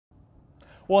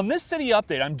Well, in this city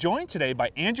update, I'm joined today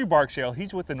by Andrew Barksdale.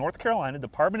 He's with the North Carolina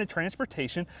Department of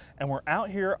Transportation, and we're out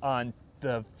here on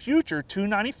the future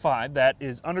 295 that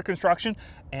is under construction.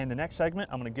 And the next segment,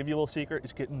 I'm going to give you a little secret,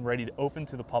 is getting ready to open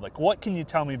to the public. What can you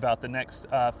tell me about the next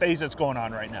phase that's going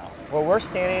on right now? Well, we're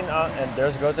standing and there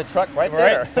goes a truck right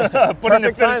there. Putting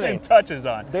the finishing touches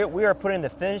on. We are putting the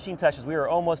finishing touches. We are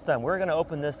almost done. We're going to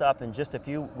open this up in just a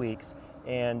few weeks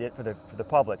and for the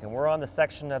public. And we're on the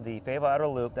section of the Fayetteville Outer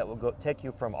Loop that will take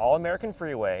you from All American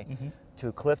Freeway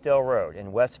to Cliffdale Road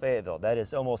in West Fayetteville. That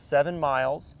is almost 7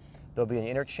 miles. There'll be an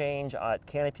interchange at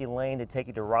Canopy Lane to take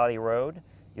you to Riley Road.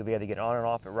 You'll be able to get on and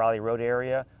off at Riley Road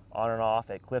area, on and off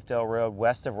at Cliffdale Road,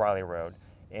 west of Riley Road.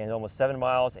 And almost 7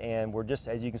 miles, and we're just,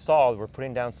 as you saw, we're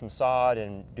putting down some sod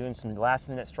and doing some last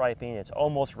minute striping. It's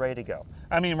almost ready to go.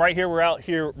 I mean, right here, we're out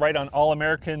here right on All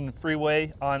American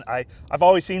Freeway. I've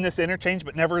always seen this interchange,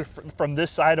 but never from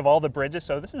this side of all the bridges,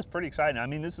 so this is pretty exciting. I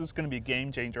mean, this is going to be a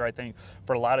game changer, I think,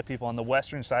 for a lot of people on the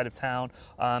western side of town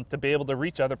to be able to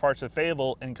reach other parts of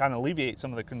Fayetteville and kind of alleviate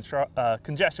some of the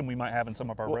congestion we might have in some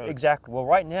of our roads. Exactly. Well,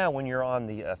 right now, when you're on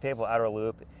the Fayetteville Outer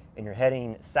Loop, and you're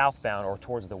heading southbound or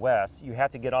towards the west, you have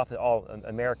to get off the All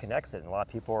American exit, and a lot of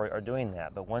people are doing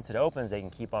that. But once it opens, they can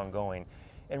keep on going.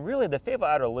 And really, the Fayetteville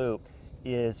Outer Loop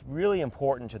is really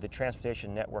important to the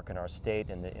transportation network in our state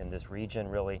and in this region,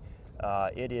 really.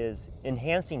 It is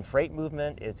enhancing freight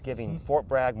movement. It's giving Fort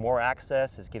Bragg more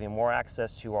access. It's giving more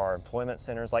access to our employment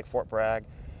centers like Fort Bragg.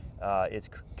 It's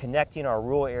connecting our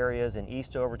rural areas and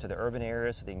east over to the urban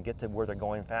areas so they can get to where they're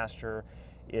going faster.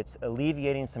 It's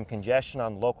alleviating some congestion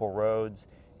on local roads,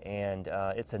 and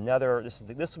this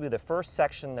will be the first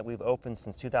section that we've opened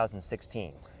since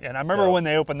 2016. Yeah, and I remember when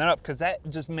they opened that up, because that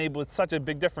just made with such a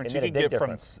big difference. You could get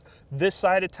from this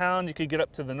side of town, you could get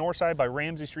up to the north side by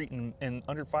Ramsey Street in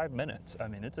under 5 minutes. I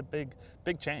mean, it's a big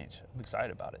change. I'm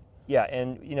excited about it. Yeah,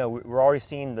 and we're already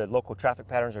seeing the local traffic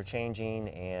patterns are changing,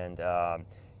 and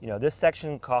this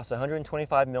section costs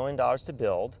 $125 million to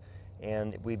build.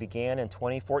 And we began in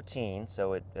 2014,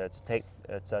 so it's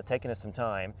taken us some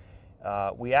time.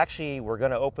 We actually were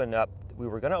going to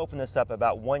open this up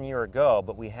about 1 year ago,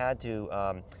 but we had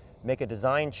to make a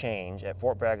design change at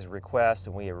Fort Bragg's request,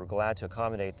 and we were glad to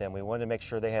accommodate them. We wanted to make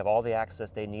sure they have all the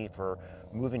access they need for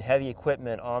moving heavy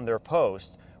equipment on their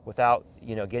post without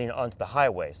getting onto the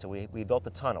highway. So we built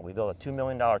a tunnel. We built a $2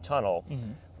 million tunnel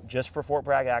just for Fort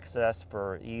Bragg access,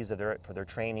 for ease of their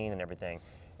training and everything.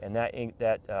 And that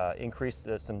increased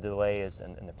some delays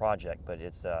in the project, but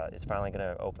it's finally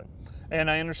going to open. And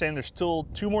I understand there's still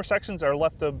 2 more sections that are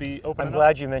left to be opened. I'm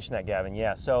glad you mentioned that, Gavin.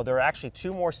 Yeah, so there are actually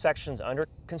 2 more sections under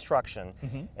construction,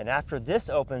 and after this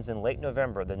opens in late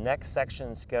November, the next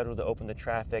section scheduled to open to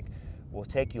traffic will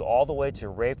take you all the way to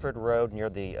Rayford Road near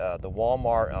the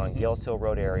Walmart on Gales Hill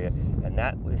Road area, and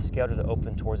that is scheduled to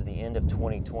open towards the end of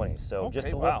 2020. So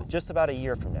just about a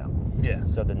year from now. Yeah.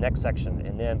 So the next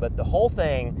section, but the whole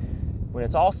thing, when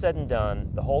it's all said and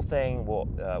done, the whole thing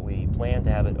we plan to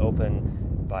have it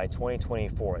open by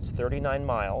 2024. It's 39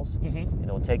 miles, and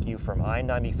it'll take you from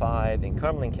I-95 in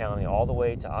Cumberland County all the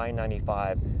way to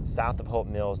I-95 south of Hope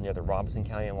Mills near the Robinson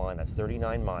County line. That's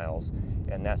 39 miles,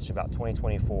 and that's about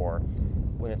 2024.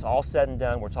 When it's all said and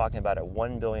done, we're talking about a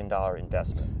 $1 billion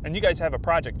investment. And you guys have a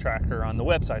project tracker on the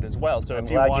website as well. So I'm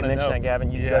glad you mentioned that, Gavin.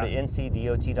 You can go to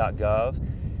ncdot.gov.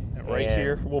 Right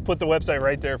here, we'll put the website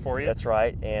right there for you. That's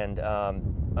right, and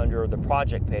under the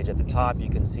project page at the top, you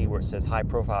can see where it says high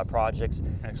profile projects.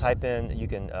 Excellent. Type in, you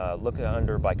can look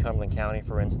under by Cumberland County,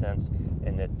 for instance,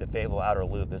 and the Fayetteville Outer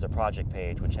Loop, there's a project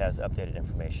page which has updated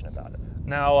information about it.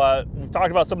 Now, we've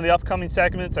talked about some of the upcoming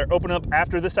segments that are opening up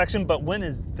after this section, but when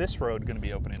is this road going to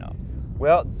be opening up?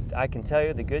 Well, I can tell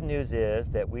you the good news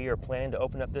is that we are planning to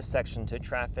open up this section to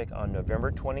traffic on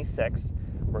November 26th.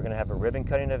 We're going to have a ribbon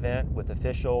cutting event with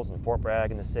officials in Fort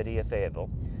Bragg and the city of Fayetteville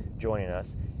joining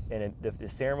us. And the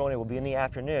ceremony will be in the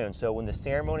afternoon. So when the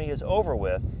ceremony is over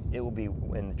with, it will be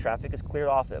when the traffic is cleared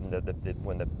off,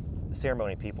 when the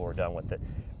ceremony people are done with it,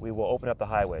 we will open up the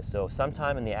highway. So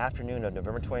sometime in the afternoon of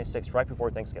November 26th, right before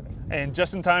Thanksgiving. And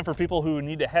just in time for people who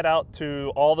need to head out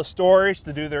to all the stores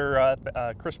to do their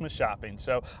Christmas shopping.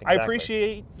 So exactly. I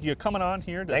appreciate you coming on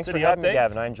here to Thanks City for having Update me,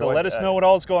 Gavin. I enjoyed it. To let us know what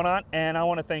all is going on, and I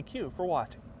want to thank you for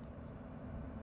watching.